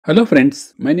Hello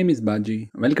friends, my name is Baji.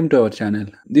 Welcome to our channel.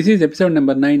 This is episode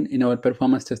number 9 in our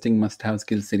performance testing must-have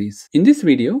skills series. In this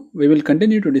video, we will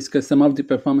continue to discuss some of the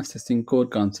performance testing core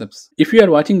concepts. If you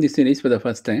are watching this series for the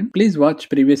first time, please watch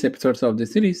previous episodes of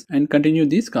this series and continue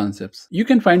these concepts. You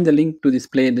can find the link to this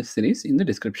playlist series in the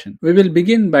description. We will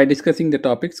begin by discussing the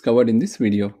topics covered in this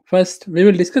video. First, we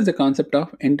will discuss the concept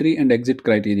of entry and exit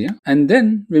criteria, and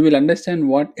then we will understand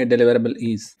what a deliverable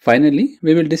is. Finally,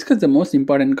 we will discuss the most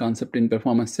important concept in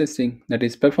performance testing, that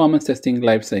is performance testing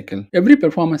lifecycle. Every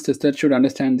performance tester should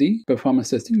understand the performance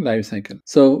testing lifecycle.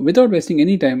 So without wasting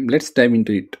any time, let's dive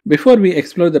into it. Before we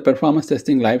explore the performance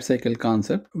testing lifecycle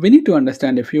concept, we need to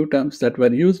understand a few terms that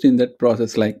were used in that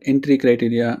process like entry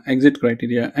criteria, exit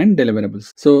criteria, and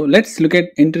deliverables. So let's look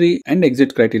at entry and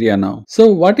exit criteria now.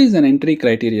 So what is an entry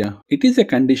criteria? It is a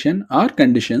condition or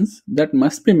conditions that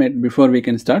must be met before we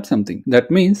can start something. That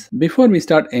means before we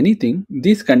start anything,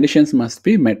 these conditions must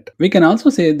be met. We can also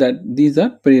say that these are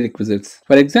prerequisites.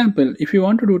 For example, if you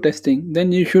want to do testing,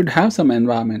 then you should have some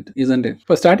environment, isn't it?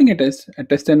 For starting a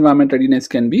test environment readiness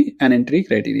can be an entry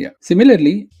criteria.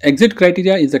 Similarly, exit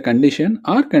criteria is a condition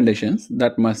or conditions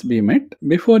that must be met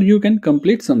before you can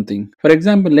complete something. For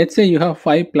example, let's say you have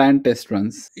 5 planned test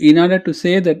runs. In order to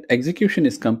say that execution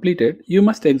is completed, you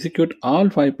must execute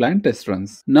all 5 planned test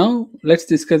runs. Now, let's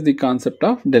discuss the concept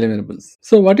of deliverables.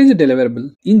 So what is a deliverable?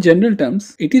 In general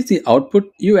terms, it is the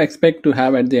output you expect to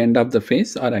have at the end of the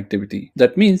phase or activity.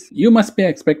 That means you must be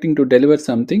expecting to deliver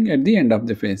something at the end of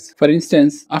the phase. For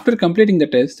instance, after completing the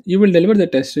test, you will deliver the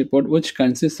test report which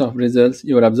consists of results,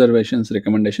 your observations,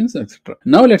 recommendations, etc.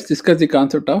 Now let's discuss the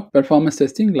concept of performance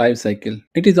testing lifecycle.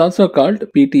 It is also called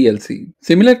PTLC.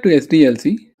 Similar to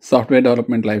SDLC, software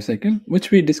development lifecycle, which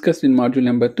we discussed in module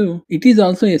number 2, it is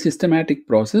also a systematic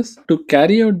process to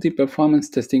carry out the performance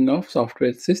testing of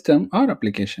software system or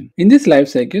application. In this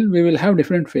lifecycle, we will have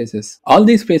different phases. All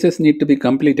these phases need to be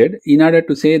completed in order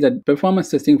to say that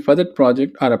performance testing for that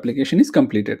project or application is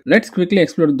completed. Let's quickly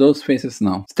explore those phases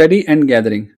now. Study and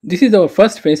gathering. This is our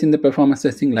first phase in the performance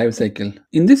testing lifecycle.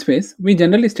 In this phase, we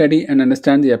generally study and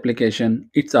understand the application,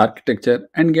 its architecture,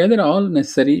 and gather all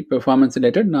necessary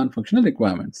performance-related non-functional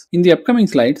requirements. In the upcoming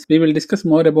slides, we will discuss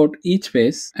more about each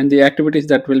phase and the activities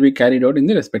that will be carried out in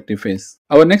the respective phase.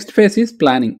 Our next phase is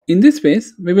planning. In this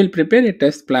phase, we will prepare a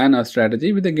test plan or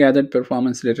strategy with the gathered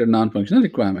performance-related non-functional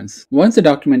requirements. Once the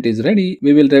document is ready,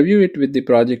 we will review it with the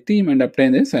project team and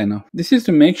obtain their sign-off. This is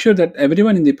to make sure that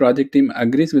everyone in the project team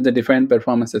agrees with the defined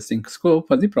performance testing scope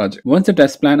for the project. Once the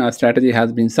test plan or strategy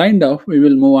has been signed off, we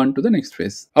will move on to the next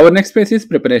phase. Our next phase is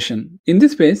preparation. In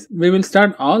this phase, we will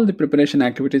start all the preparation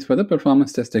activities for the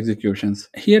performance test executions.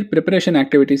 Here, preparation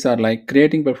activities are like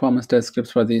creating performance test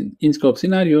scripts for the in-scope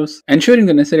scenarios, ensuring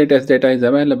the necessary test data is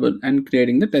available, and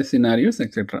creating the test scenarios,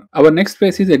 etc. Our next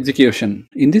phase is execution.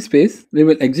 In this phase, we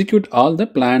will execute all the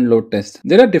planned load tests.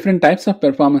 There are different types of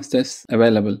performance tests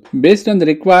available. Based on the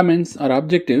requirements or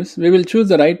objectives, we will choose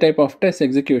the right type of test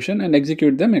execution and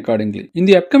execute them accordingly. In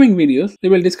the upcoming videos, we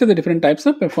will discuss the different types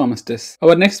of performance tests.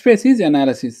 Our next phase is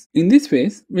analysis. In this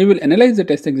phase, we will analyze the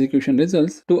test execution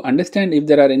results to understand if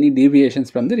there are any deviations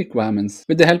from the requirements.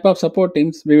 With the help of support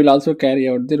teams, we will also carry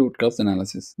out the root cause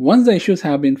analysis. Once the issues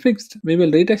have been fixed, we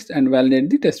will retest and validate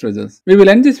the test results. We will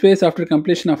end this phase after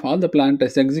completion of all the planned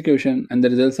test execution and the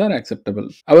results are acceptable.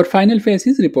 Our final phase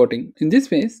is reporting. In this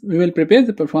phase, we will prepare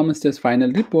the performance test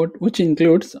final report, which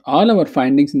includes all our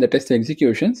findings in the test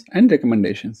executions and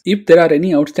recommendations. If there are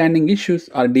any outstanding issues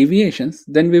or deviations,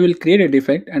 then we will create a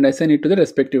defect and assign it to the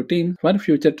respective team for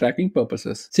future tracking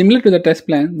purposes. Similar to the test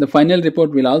plan, the final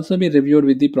report will also be reviewed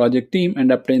with the project team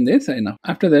and obtain their sign-off.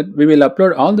 After that, we will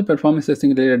upload all the performance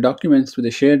testing related documents to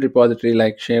the shared repository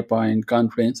like SharePoint,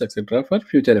 Confluence, etc. for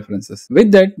future references.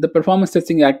 With that, the performance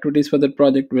testing activities for that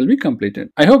project will be completed.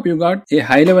 I hope you got a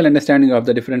high-level understanding of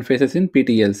the different phases in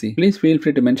PTLC. Please feel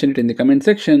free to mention it in the comment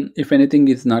section if anything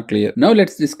is not clear. Now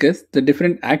let's discuss the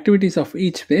different activities of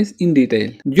each phase in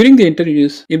detail. During the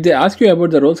interviews, if they ask you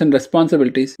about the roles and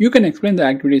responsibilities, you can explain the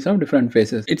activities of different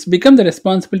phases. It's become the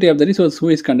responsibility of the resource who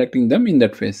is conducting them in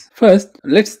that phase. First,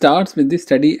 let's start with the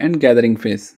study and gathering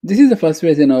phase. This is the first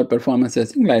phase in our performance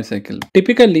testing lifecycle.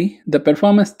 Typically, the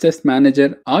performance test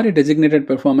manager or a designated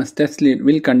performance test lead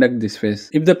will conduct this phase.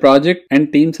 If the project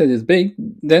and team size is big,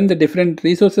 then the different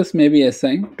resources may be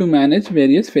assigned to manage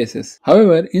various phases.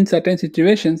 However, in certain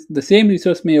situations, the same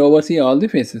resource may oversee all the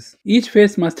phases. Each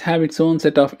phase must have its own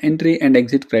set of entry and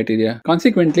exit criteria.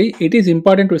 Consequently, it is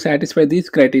important to satisfy these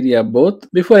criteria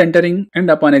both before entering and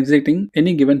upon exiting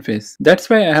any given phase. That's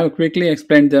why I have quickly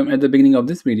explained them at the beginning of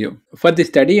this video. For the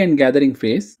study and gathering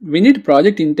phase, we need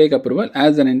project intake approval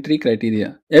as an entry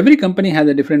criteria. Every company has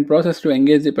a different process to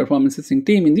engage the performance testing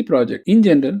team in the project. In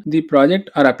general, the project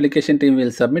or application team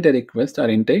will submit a request or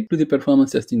intake to the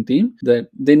performance testing team that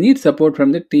they need support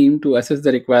from the team to assess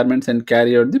the requirements and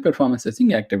carry out the performance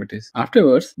testing activities.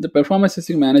 Afterwards, the performance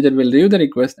testing manager will review the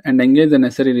request and engage the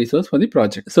necessary resource for the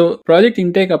project. So, project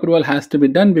intake approval has to be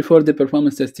done before the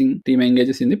performance testing team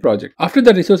engages in the project. After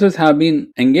the resources have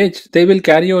been engaged, they will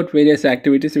carry out various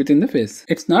activities within the phase.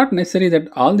 It's not necessary that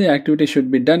all the activities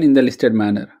should be done in the listed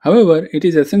manner. However, it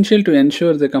is essential to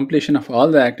ensure the completion of all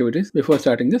the activities before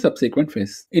starting the subsequent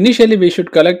phase. Initially, we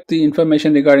should collect the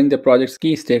information regarding the project's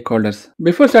key stakeholders.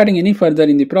 Before starting any further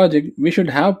in the project, we should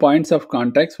have points of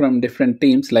contacts from different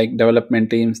teams like development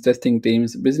teams, testing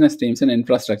teams, business teams, and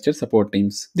infrastructure support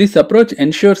teams. This approach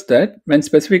ensures that when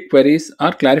specific queries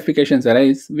or clarifications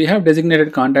arise, we have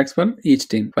designated contacts for each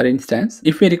team. For instance,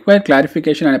 if we require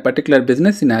clarification on a particular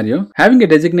business scenario, having a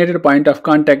designated point of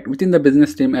contact within the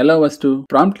business team allows us to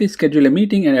promptly schedule a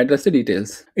meeting and address the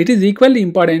details. It is equally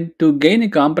important to gain a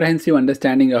comprehensive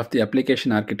understanding of the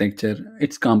application architecture,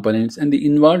 its components, and the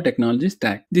involved technology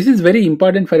stack. This is very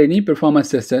important for any performance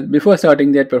tester before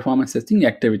starting their performance testing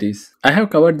activities. I have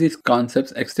covered these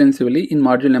concepts extensively in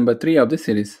module number 3 of this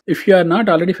series. If you are not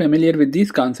already familiar with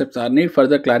these concepts or need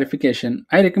further clarification,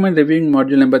 I recommend reviewing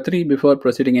module number 3 before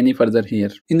proceeding any further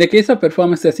here. In the case of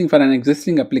performance testing for an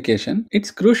existing application,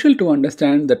 it's crucial to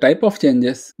understand the type of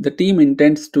changes the team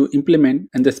intends to implement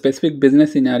and the specific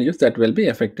business scenarios that will be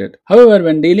affected. However,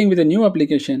 when dealing with a new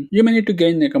application, you may need to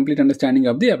gain a complete understanding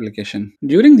of the application.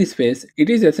 During this phase, it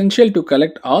is essential to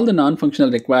collect all the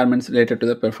non-functional requirements related to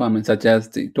the performance, such as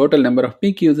the total number of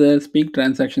peak users, peak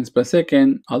transactions per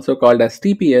second, also called as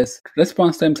TPS,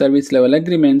 response time service level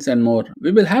agreements, and more.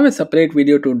 We will have a separate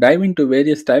video to dive into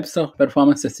various types of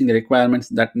performance testing requirements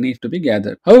that need to be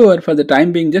gathered. However, for the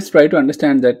time being, just try to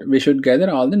understand that we should gather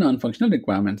all the non-functional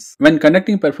requirements. When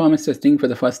conducting performance testing for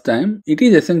the first time, it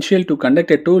is essential to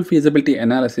conduct a tool feasibility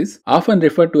analysis, often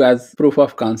referred to as proof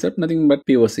of concept, nothing but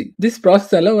POC. This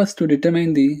process allows us to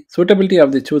determine the suitability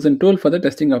of the chosen tool for the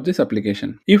testing of this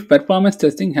application. If performance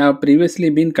testing have previously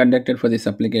been conducted for this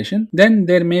application, then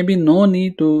there may be no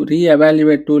need to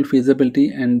re-evaluate tool feasibility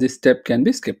and this step can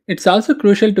be skipped. It's also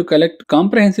crucial to collect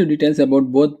comprehensive details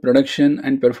about both production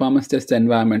and performance test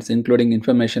environments, including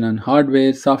information on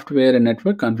hardware, software, and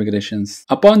network configurations.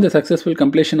 Upon the successful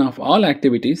completion of all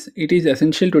activities, it is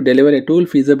essential to deliver a tool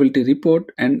feasibility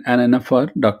report and an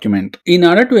NFR document. In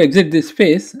order to exit this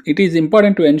phase, it is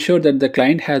important to ensure that the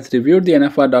client has reviewed the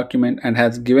NFR document and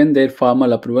has given their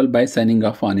formal approval by signing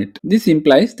off on it. This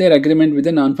implies their agreement with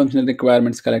the non-functional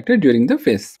requirements collected during the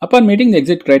phase. Upon meeting the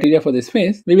exit criteria for this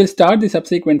phase, we will start the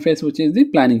subsequent phase, which is the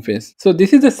planning phase. So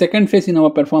this is the second phase in our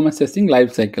performance testing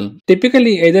life cycle.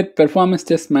 Typically, either performance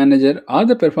test manager or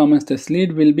the performance test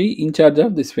lead will be in charge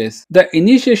of this phase. The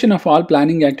initiation of all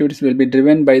planning activities will be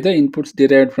driven by the inputs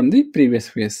derived from the previous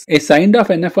phase. A signed off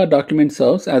NFR document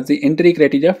serves as the entry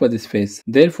criteria for this phase.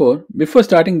 Therefore, before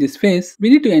starting this phase, we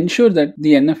need to ensure that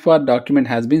the NFR document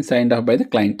has been signed off by the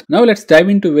client. Now let's dive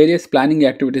into various planning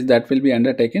activities that will be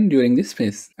undertaken during this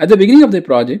phase. At the beginning of the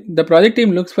project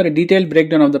team looks for a detailed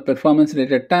breakdown of the performance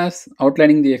related tasks,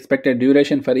 outlining the expected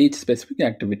duration for each specific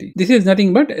activity. This is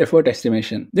nothing but effort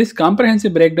estimation. This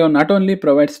comprehensive breakdown not only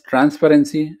provides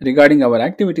transparency regarding our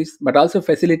activities, but also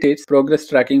facilitates progress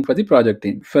tracking for the project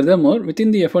team. Furthermore,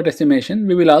 within the effort estimation,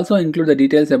 we will also include the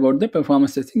details about the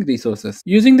performance testing resources.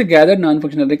 Using the gathered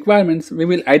non-functional requirements, we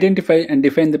will identify and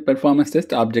define the performance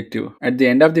test objective. At the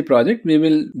end of the project, we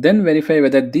will then verify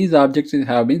whether these objectives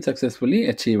have been successfully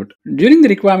achieved. During the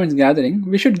requirements gathering,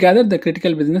 we should gather the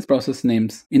critical business process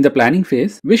names. In the planning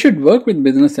phase, we should work with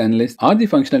business analysts or the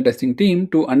functional testing team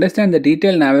to understand the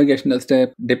detailed navigational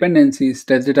steps, dependencies,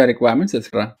 test data requirements,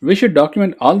 etc. We should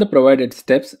document all the provided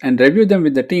steps and review them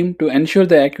with the team to ensure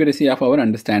the accuracy of our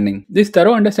understanding. This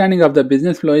thorough understanding of the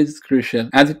business flow is crucial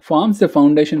as it forms the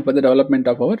foundation for the development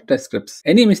of our test scripts.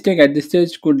 Any mistake at this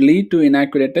stage could lead to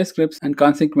inaccurate test scripts and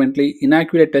consequently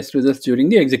inaccurate test results during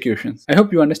the executions. I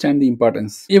hope you understand the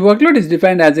importance. A workload is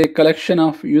defined as a collection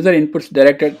of user inputs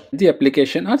directed at the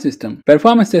application or system.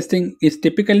 Performance testing is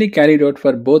typically carried out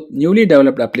for both newly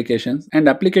developed applications and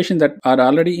applications that are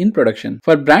already in production.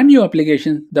 For brand new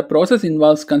applications, the process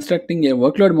involves constructing a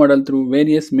workload model through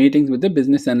various meetings with the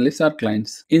business analysts or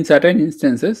clients. In certain instances,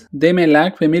 instances, they may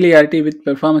lack familiarity with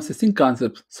performance testing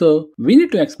concepts. So we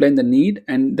need to explain the need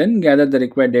and then gather the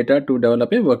required data to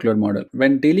develop a workload model.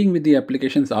 When dealing with the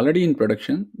applications already in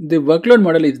production, the workload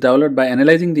model is developed by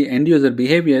analyzing the end user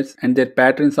behaviors and their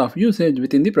patterns of usage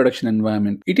within the production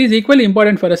environment. It is equally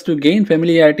important for us to gain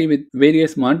familiarity with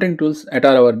various monitoring tools at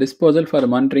our disposal for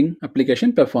monitoring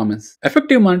application performance.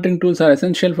 Effective monitoring tools are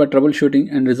essential for troubleshooting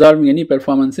and resolving any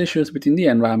performance issues within the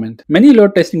environment. Many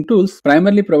load testing tools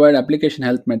primarily provide application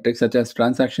health metrics such as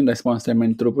transaction response time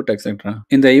and throughput, etc.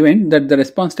 In the event that the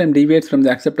response time deviates from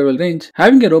the acceptable range,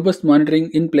 having a robust monitoring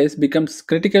in place becomes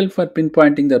critical for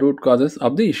pinpointing the root causes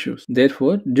of the issues.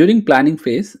 Therefore, during planning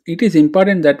phase, it is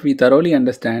important that we thoroughly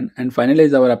understand and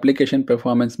finalize our application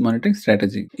performance monitoring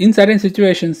strategy. In certain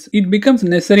situations, it becomes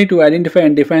necessary to identify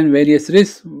and define various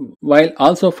risks while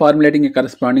also formulating a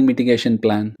corresponding mitigation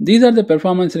plan. These are the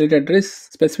performance-related risks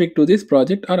specific to this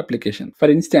project or application. For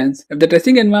instance, if the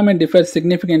testing environment differs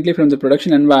significantly from the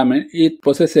production environment, it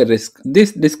poses a risk.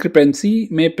 This discrepancy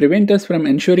may prevent us from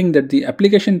ensuring that the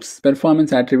application's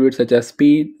performance attributes such as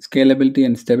speed, scalability,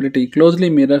 and stability closely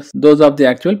mirrors those of the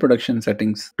actual production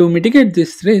settings. To mitigate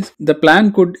this risk, the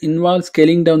plan could involve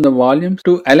scaling down the volumes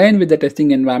to align with the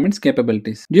testing environment's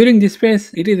capabilities. During this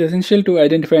phase, it is essential to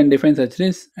identify and define such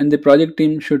risks, and the project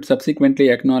team should subsequently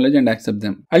acknowledge and accept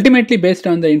them. Ultimately, based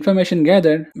on the information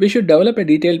gathered, we should develop a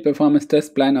detailed performance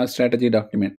test plan or strategy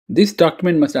document. This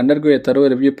document must undergo a thorough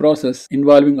review process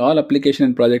involving all application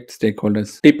and project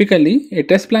stakeholders. Typically, a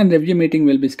test plan review meeting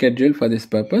will be scheduled for this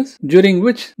purpose, during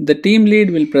which the team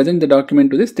lead will present the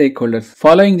document to the stakeholders.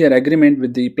 Following their agreement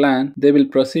with the plan, they will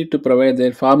proceed to provide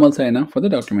their formal sign-off for the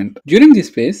document. During this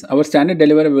phase, our standard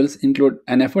deliverables include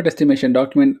an effort estimation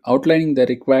document outlining the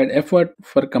required effort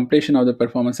for completion of the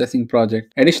performance testing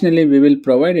project. Additionally, we will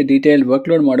provide a detailed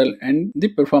workload model and the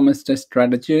performance test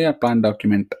strategy or plan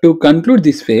document. To conclude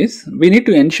this phase, we need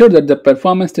to ensure that the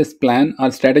performance test plan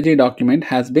or strategy document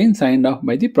has been signed off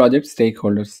by the project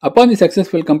stakeholders. Upon the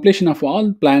successful completion of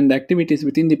all planned activities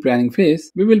within the planning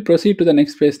phase, we will proceed to the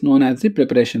next phase known as the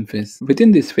preparation phase.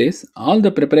 Within this phase, all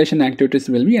the preparation activities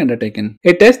will be undertaken.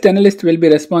 A test analyst will be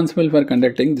responsible for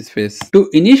conducting this phase. To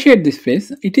initiate this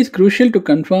phase, it is crucial to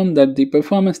confirm that the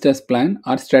performance test plan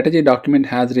or strategy document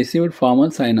has received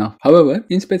formal sign-off. However,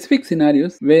 in specific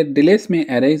scenarios where delays may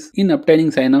arise in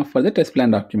obtaining sign-off for the test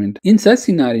plan document, in such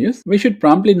scenarios, we should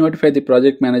promptly notify the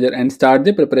project manager and start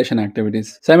the preparation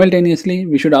activities. Simultaneously,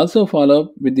 we should also follow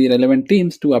up with the relevant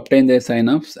teams to obtain their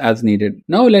sign-offs as needed.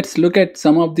 Now let's look at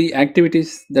some of the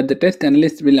activities that the test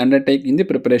analyst will undertake in the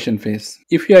preparation phase.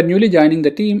 If you are newly joining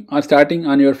the team or starting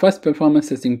on your first performance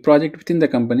testing project within the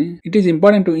company, it is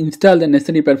important to install the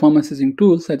necessary performance testing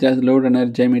tools such as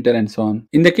LoadRunner, JMeter, and so on.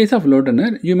 In the case of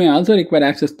LoadRunner, you may also require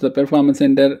access to the Performance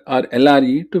Center or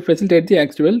LRE to facilitate the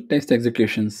actual test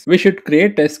executions. We should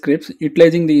create test scripts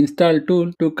utilizing the install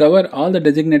tool to cover all the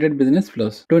designated business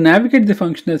flows. To navigate the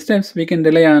functional steps, we can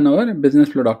rely on our business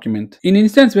flow document. In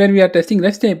instance where we are testing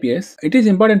REST APIs, it is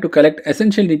important to collect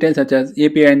essential details such as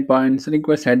API endpoints,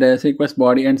 request headers, request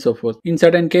body, and so forth. In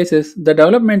certain cases, the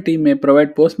development team may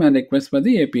provide Postman requests for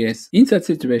the APIs. In such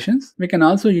situations, we can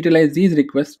also utilize these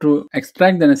requests to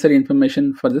extract the necessary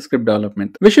information for the script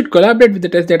development. We should collaborate with the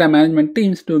test data management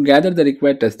teams to gather the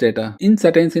required test data. In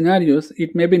certain scenarios,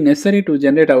 it may be necessary to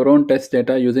generate our own test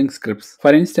data using scripts.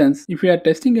 For instance, if we are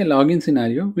testing a login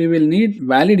scenario, we will need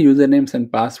valid usernames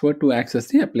and password to access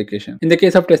the application. In the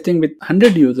case of testing with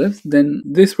 100 users, then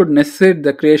this would necessitate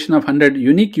the creation of 100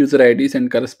 unique user IDs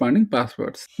and corresponding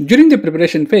passwords. During the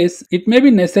preparation phase, it may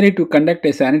be necessary to conduct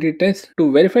a sanity test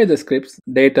to verify the scripts,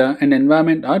 data, and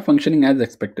environment are functioning as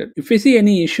expected. If we see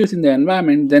any issues in the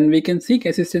environment, then we can seek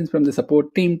assistance from the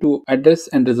support team to address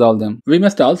and resolve them. We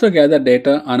must also gather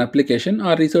data on application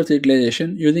or resource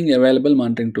utilization using available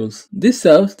monitoring tools. This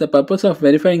serves the purpose of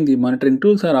verifying the monitoring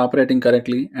tools are operating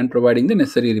correctly and providing the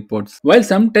necessary reports. While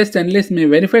some test analysts may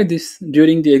verify this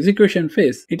during the execution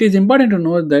phase, it is important to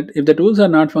note that if the tools are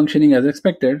not functioning as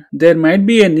expected, there might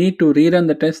be a need to rerun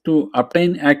the test to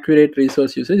obtain accurate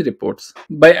resource usage reports.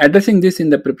 By addressing this in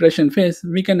the preparation phase,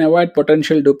 we can avoid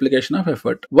potential duplication of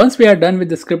effort. Once we are done with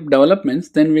the script developments,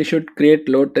 then we should create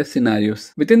load test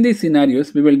scenarios. Within these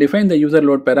scenarios, we will define the user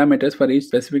load parameters for each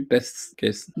specific test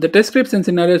case. The test scripts and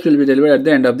scenarios will be delivered at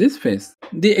the end of this phase.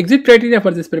 The exit criteria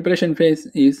for this preparation phase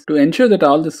is to ensure that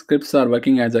all the scripts are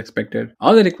working as expected.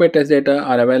 All the required test data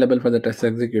are available for the test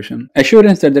execution.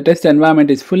 Assurance that the test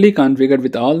environment is fully configured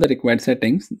with all the required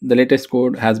settings, the latest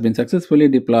code has been successfully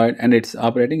deployed and it's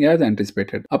operating as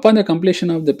anticipated. Upon the completion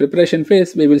of the preparation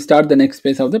phase, we will start the next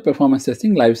phase of the performance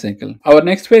testing lifecycle. Our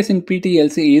next phase in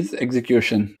PTLC is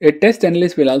execution. A test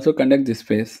analyst will also conduct this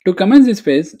phase. To commence this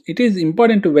phase, it is important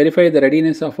important to verify the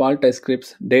readiness of all test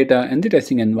scripts, data, and the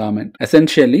testing environment.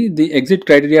 Essentially, the exit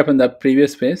criteria from the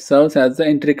previous phase serves as the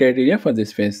entry criteria for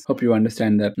this phase. Hope you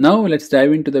understand that. Now let's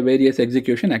dive into the various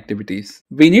execution activities.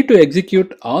 We need to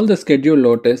execute all the scheduled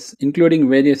load tests, including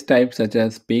various types such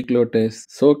as peak load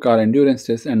tests, soak or endurance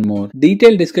tests, and more.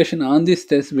 Detailed discussion on these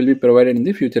tests will be provided in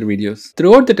the future videos.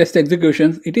 Throughout the test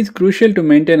executions, it is crucial to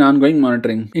maintain ongoing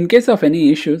monitoring. In case of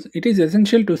any issues, it is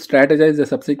essential to strategize the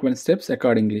subsequent steps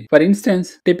accordingly. For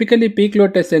instance, typically peak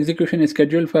load test execution is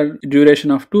scheduled for a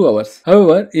duration of 2 hours.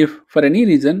 However, if for any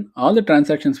reason all the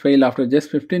transactions fail after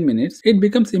just 15 minutes, it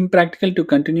becomes impractical to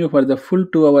continue for the full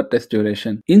 2-hour test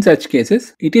duration. In such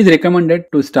cases, it is recommended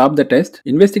to stop the test,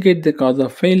 investigate the cause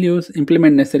of failures,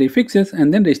 implement necessary fixes,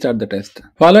 and then restart the test.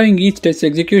 Following each test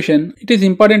execution, it is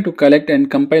important to collect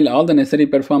and compile all the necessary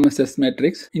performance test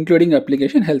metrics, including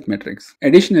application health metrics.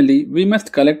 Additionally, we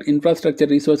must collect infrastructure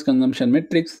resource consumption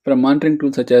metrics from monitoring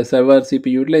tools such as server,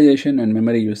 CPU utilization, and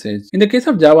memory usage. In the case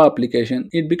of Java application,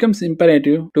 it becomes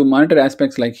imperative to monitor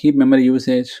aspects like heap memory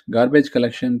usage, garbage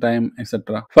collection time,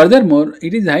 etc. Furthermore,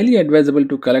 it is highly advisable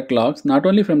to collect logs not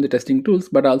only from the testing tools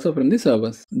but also from the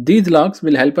servers. These logs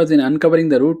will help us in uncovering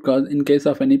the root cause in case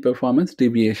of any performance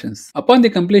deviations. Upon the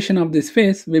completion of this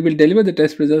phase, we will deliver the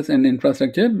test results and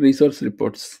infrastructure resource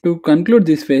reports. To conclude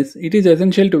this phase, it is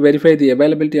essential to verify the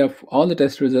availability of all the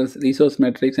test results, resource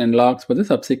metrics, and logs for the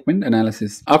subsequent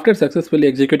analysis. After successfully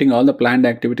executing all the planned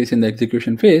activities in the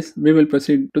execution phase, we will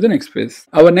proceed to the next phase.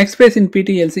 Our next phase in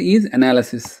PTLC is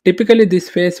analysis. Typically, this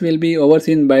phase will be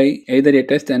overseen by either a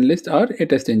test analyst or a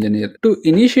test engineer. To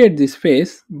initiate this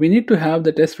phase, we need to have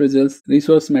the test results,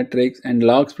 resource metrics, and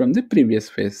logs from the previous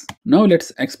phase. Now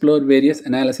let's explore various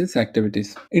analysis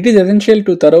activities. It is essential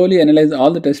to thoroughly analyze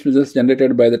all the test results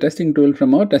generated by the testing tool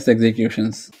from our test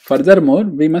executions. Furthermore,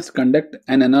 we must conduct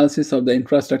an analysis of the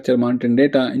infrastructure monitoring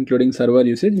data, including server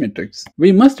usage metrics.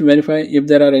 We must verify if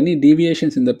there are any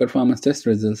deviations in the performance test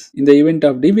results. In the event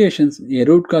of deviations, a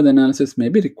root cause analysis may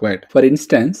be required. For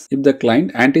instance, if the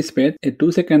client anticipates a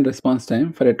 2-second response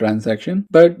time for a transaction,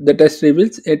 but the test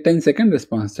reveals a 10-second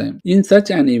response time. In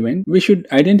such an event, we should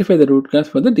identify the root cause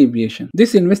for the deviation.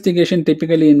 This investigation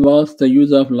typically involves the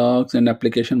use of logs and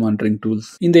application monitoring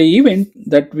tools. In the event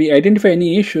that we identify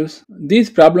any issues, these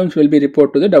problems will be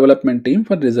reported to the development team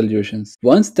for resolutions.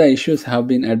 Once the issues have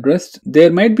been addressed,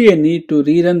 there might be a need to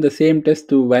rerun the same test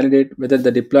to validate whether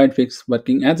the deployed fix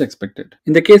working as expected.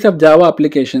 In the case of Java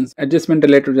applications, adjustment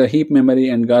related to the heap memory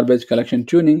and garbage collection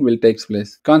tuning will take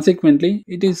place. Consequently,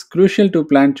 it is crucial to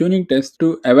plan tuning tests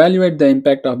to evaluate the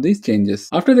impact of these changes.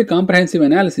 After the comprehensive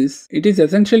analysis, it is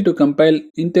essential to compile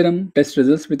interim test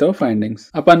results with our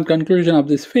findings. Upon conclusion of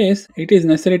this phase, it is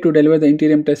necessary to deliver the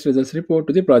interim test results report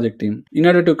to the project team. In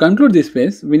order to conclude this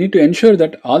phase, we need to ensure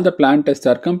that all the planned tests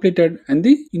are completed and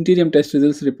the interim test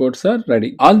results reports are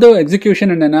ready. Although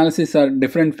execution and analysis are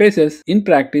different phases, in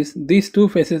practice, these two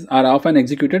phases are often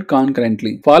executed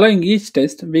concurrently. Following each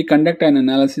test, we conduct an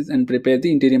analysis and prepare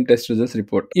the interim test results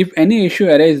report. If any issue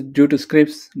arises due to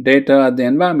scripts, data, or the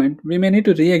environment, we may need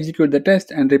to re-execute the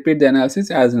test and repeat the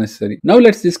analysis as necessary. Now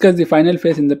let's discuss the final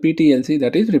phase in the PTLC,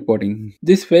 that is reporting.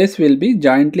 This phase will be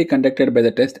jointly conducted by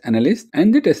the test analyst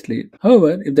and the test lead.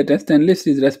 However, if the test analyst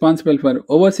is responsible for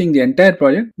overseeing the entire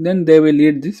project, then they will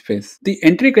lead this phase. The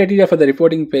entry criteria for the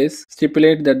reporting phase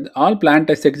stipulate that all planned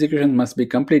test executions must be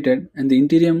completed and the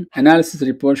interim analysis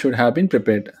report should have been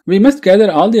prepared. We must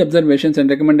gather all the observations and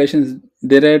recommendations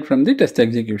derived from the test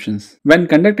executions. When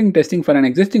conducting testing for an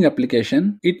existing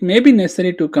application, it may be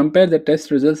necessary to compare the test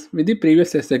results with the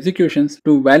previous test executions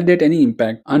to validate any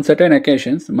impact. On certain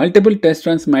occasions, multiple test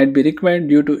runs might be required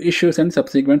due to issues and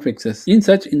subsequent fixes. In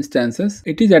such instances,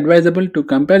 it is advisable to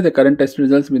compare the current test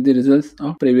results with the results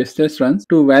of previous test runs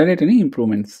to validate any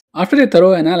improvements. After a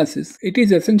thorough analysis, it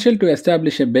is essential to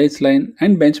establish a baseline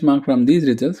and benchmark from these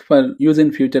results for use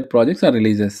in future projects or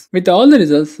releases. With all the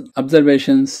results,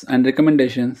 observations, and recommendations,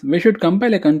 we should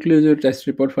compile a conclusive test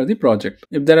report for the project.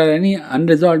 If there are any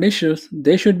unresolved issues,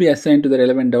 they should be assigned to the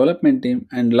relevant development team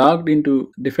and logged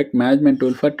into defect management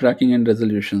tool for tracking and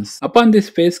resolutions. Upon this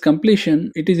phase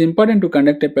completion, it is important to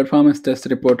conduct a performance test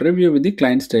report review with the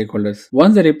client stakeholders.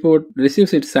 Once the report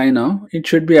receives its sign-off, it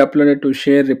should be uploaded to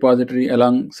shared repository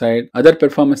alongside other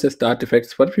performance test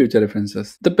artifacts for future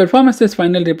references. The performance test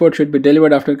final report should be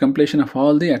delivered after completion of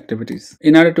all the activities.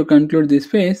 In order to conclude this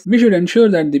phase, we should ensure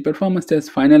that the performance performance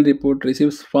test final report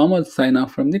receives formal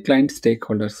sign-off from the client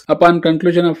stakeholders. Upon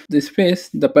conclusion of this phase,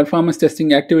 the performance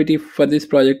testing activity for this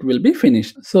project will be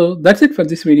finished. So that's it for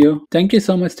this video. Thank you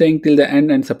so much for staying till the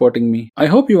end and supporting me. I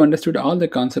hope you understood all the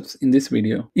concepts in this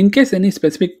video. In case any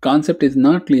specific concept is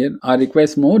not clear or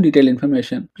requires more detailed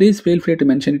information, please feel free to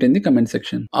mention it in the comment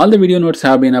section. All the video notes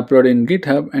have been uploaded in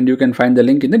GitHub and you can find the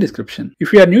link in the description.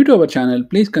 If you are new to our channel,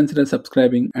 please consider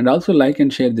subscribing and also like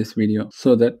and share this video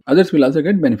so that others will also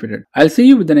get benefited. I'll see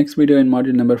you with the next video in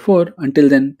module number 4. Until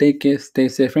then, take care, stay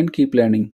safe and keep learning.